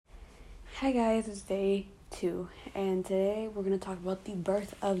Hi guys, it's day 2, and today we're going to talk about the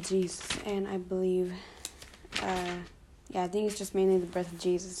birth of Jesus, and I believe, I think it's just mainly the birth of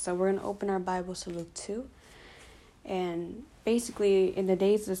Jesus. So we're going to open our Bibles to Luke 2, and basically in the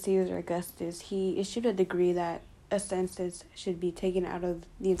days of Caesar Augustus, he issued a decree that a census should be taken out of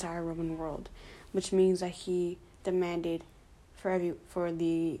the entire Roman world, which means that he demanded for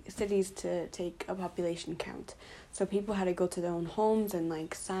the cities to take a population count. So people had to go to their own homes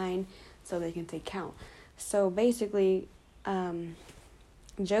and sign so they can take count. So basically,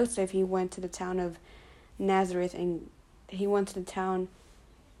 Joseph, he went to the town of Nazareth, and he went to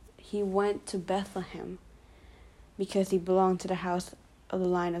Bethlehem because he belonged to the house of the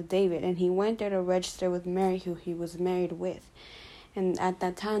line of David, and he went there to register with Mary, who he was married with. And at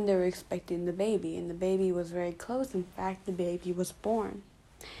that time, they were expecting the baby, and the baby was very close. In fact, the baby was born.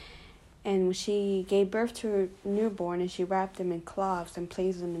 And she gave birth to her newborn, and she wrapped him in cloths and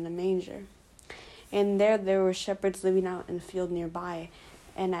placed him in a manger. And there were shepherds living out in the field nearby.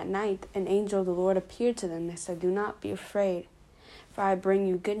 And at night, an angel of the Lord appeared to them. They said, "Do not be afraid, for I bring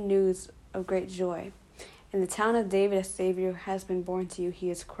you good news of great joy. In the town of David, a Savior has been born to you.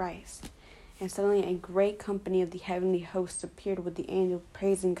 He is Christ." And suddenly a great company of the heavenly hosts appeared with the angel,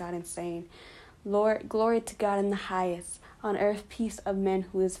 praising God and saying, "Lord, glory to God in the highest, on earth peace of men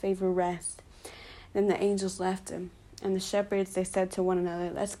who his favor rest." Then the angels left him, and the shepherds, they said to one another,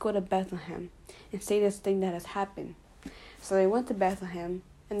 "Let's go to Bethlehem and see this thing that has happened." So they went to Bethlehem,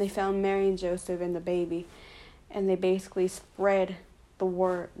 and they found Mary and Joseph and the baby, and they basically spread the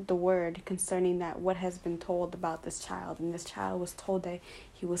word concerning that what has been told about this child. And this child was told that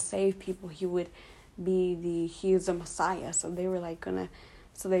he would save people, he is the Messiah. So they were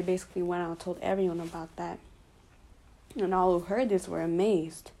so they basically went out and told everyone about that. And all who heard this were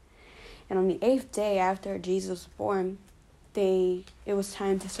amazed. And on the 8th day after Jesus was born, it was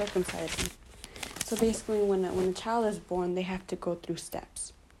time to circumcise him. So basically, when a child is born, they have to go through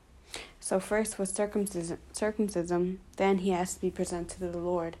steps. So first was circumcision, then he has to be presented to the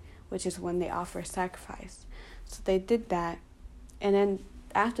Lord, which is when they offer a sacrifice. So they did that, and then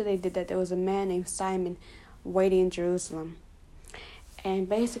after they did that, there was a man named Simon waiting in Jerusalem. And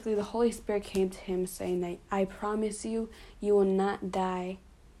basically the Holy Spirit came to him saying that, "I promise you, you will not die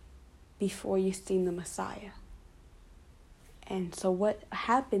before you've seen the Messiah." And so what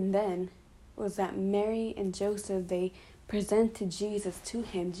happened then was that Mary and Joseph, they presented Jesus to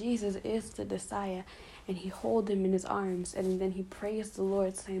him. Jesus is the Messiah, and he held him in his arms, and then he praised the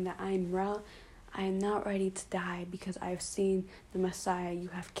Lord, saying that I am not ready to die because I have seen the Messiah. You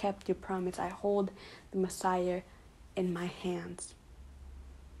have kept your promise. I hold the Messiah in my hands.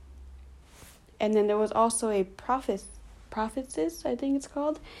 And then there was also a prophetess, I think it's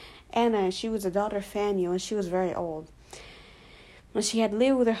called, Anna. She was a daughter of Phanuel, and she was very old. Well, she had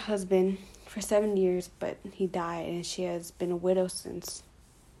lived with her husband for 7 years, but he died, and she has been a widow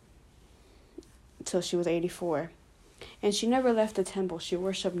until she was 84. And she never left the temple. She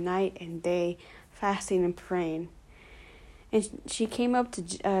worshipped night and day, fasting and praying. And she came up to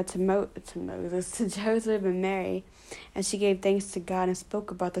Joseph and Mary, and she gave thanks to God and spoke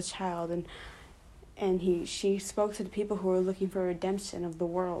about the child. And she spoke to the people who were looking for redemption of the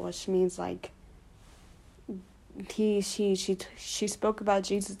world, which means she spoke about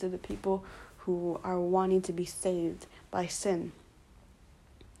Jesus to the people who are wanting to be saved by sin.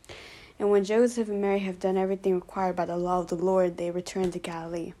 And when Joseph and Mary have done everything required by the law of the Lord, they returned to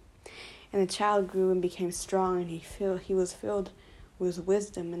Galilee. And the child grew and became strong, and he was filled with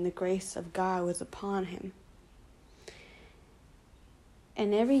wisdom, and the grace of God was upon him.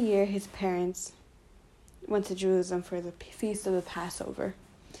 And every year his parents went to Jerusalem for the feast of the Passover.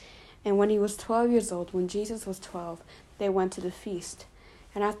 And when he was 12 years old, when Jesus was 12, they went to the feast.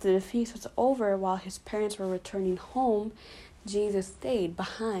 And after the feast was over, while his parents were returning home, Jesus stayed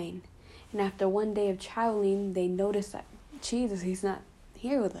behind. And after one day of traveling, they noticed that Jesus, he's not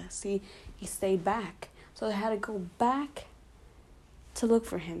here with us. He stayed back. So they had to go back to look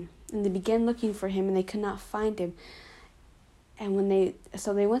for him. And they began looking for him, and they could not find him. And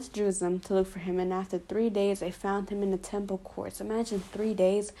so they went to Jerusalem to look for him, and after 3 days, they found him in the temple courts. Imagine 3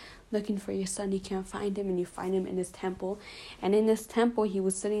 days looking for your son. You can't find him, and you find him in this temple. And in this temple, he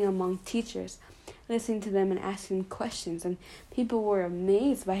was sitting among teachers, listening to them and asking questions. And people were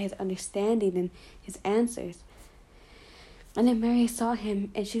amazed by his understanding and his answers. And then Mary saw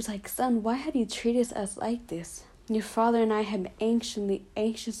him, and she was like, "Son, why have you treated us like this? Your father and I have been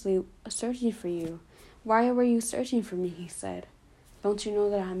anxiously searching for you." "Why were you searching for me?" he said. "Don't you know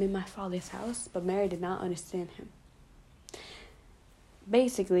that I'm in my father's house?" But Mary did not understand him.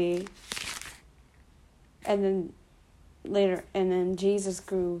 Basically, and then and then Jesus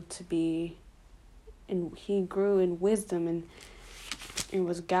grew to be, and he grew in wisdom and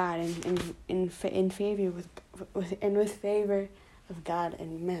was God and in favor with favor of God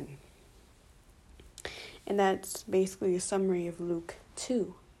and men. And that's basically a summary of Luke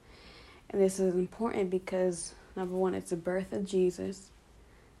 2. And this is important because, number one, it's the birth of Jesus.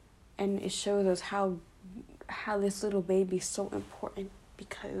 And it shows us how this little baby is so important,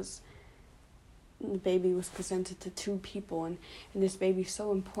 because the baby was presented to two people. And this baby is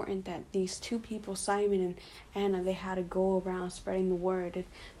so important that these two people, Simon and Anna, they had to go around spreading the word and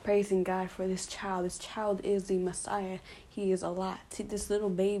praising God for this child. This child is the Messiah. He is a lot. This little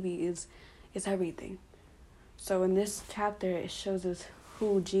baby is everything. So in this chapter, it shows us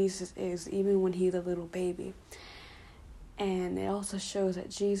who Jesus is, even when he's a little baby. And it also shows that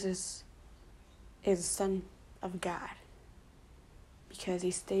Jesus is the Son of God, because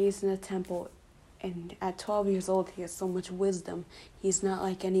he stays in the temple, and at 12 years old, he has so much wisdom. He's not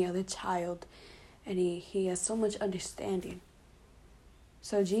like any other child, and he has so much understanding.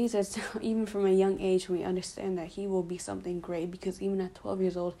 So Jesus, even from a young age, we understand that he will be something great, because even at 12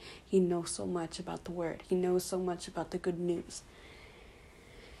 years old, he knows so much about the word. He knows so much about the good news.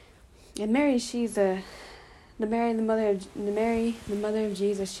 And Mary, the mother of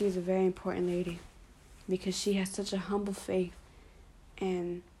Jesus, she's a very important lady, because she has such a humble faith,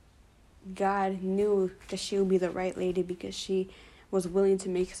 and God knew that she would be the right lady because she was willing to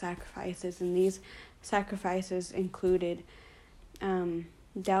make sacrifices, and these sacrifices included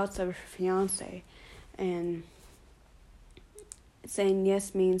doubts of her fiance, and saying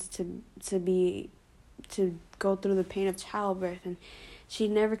yes means to go through the pain of childbirth. And she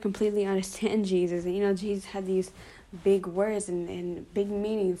never completely understand Jesus, and Jesus had these big words and big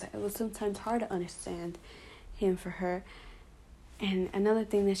meanings. It was sometimes hard to understand him for her. And another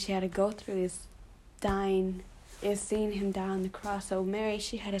thing that she had to go through is seeing him die on the cross. So Mary,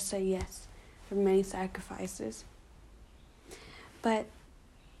 she had to say yes for many sacrifices. But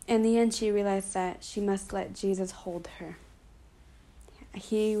in the end, she realized that she must let Jesus hold her.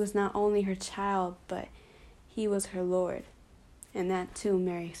 He was not only her child, but he was her Lord. And that too,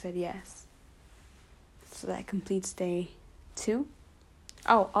 Mary said yes. So that completes day 2.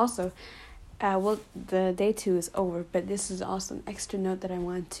 Oh, also, the day 2 is over, but this is also an extra note that I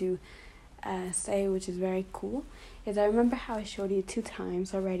want to say, which is very cool, is I remember how I showed you 2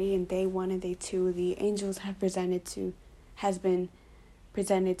 times already in day 1 and day 2, the angels has been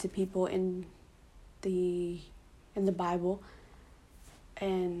presented to people in the Bible.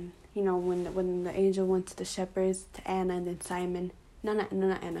 And when the angel went to the shepherds, to Anna, and then Simon, not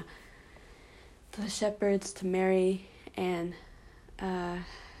Anna, to the shepherds, to Mary, and to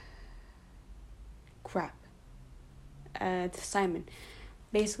Simon.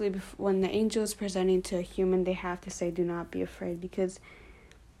 Basically, when the angel is presenting to a human, they have to say, "Do not be afraid," because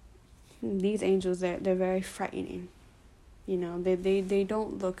these angels, they're very frightening. They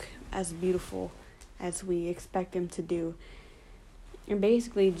don't look as beautiful as we expect them to do. And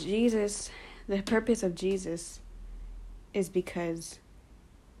basically, the purpose of Jesus is because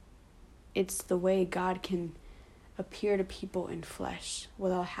it's the way God can appear to people in flesh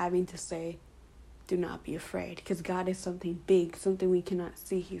without having to say, "Do not be afraid," because God is something big, something we cannot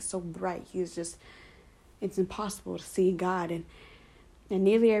see. He's so bright. It's impossible to see God. And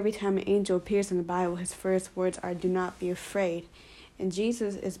nearly every time an angel appears in the Bible, his first words are, "Do not be afraid." And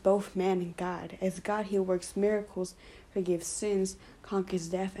Jesus is both man and God. As God, he works miracles, forgives sins, conquers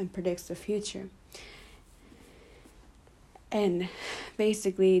death, and predicts the future. And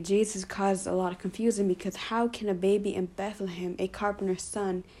basically, Jesus caused a lot of confusion, because how can a baby in Bethlehem, a carpenter's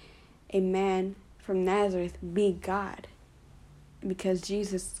son, a man from Nazareth, be God? Because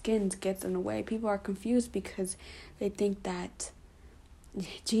Jesus' skin gets in the way. People are confused because they think that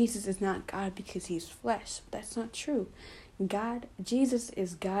Jesus is not God because he's flesh. That's not true. Jesus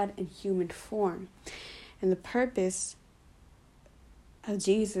is God in human form. And the purpose of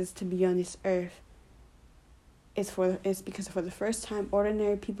Jesus to be on this earth is because for the first time,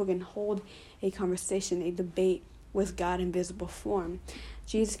 ordinary people can hold a conversation, a debate with God in visible form.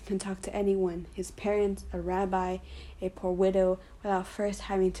 Jesus can talk to anyone, his parents, a rabbi, a poor widow, without first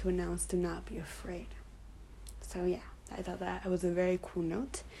having to announce, "Do not be afraid." So yeah, I thought that was a very cool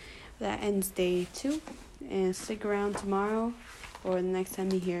note. That ends day 2, and stick around tomorrow or the next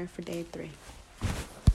time you hear for day 3.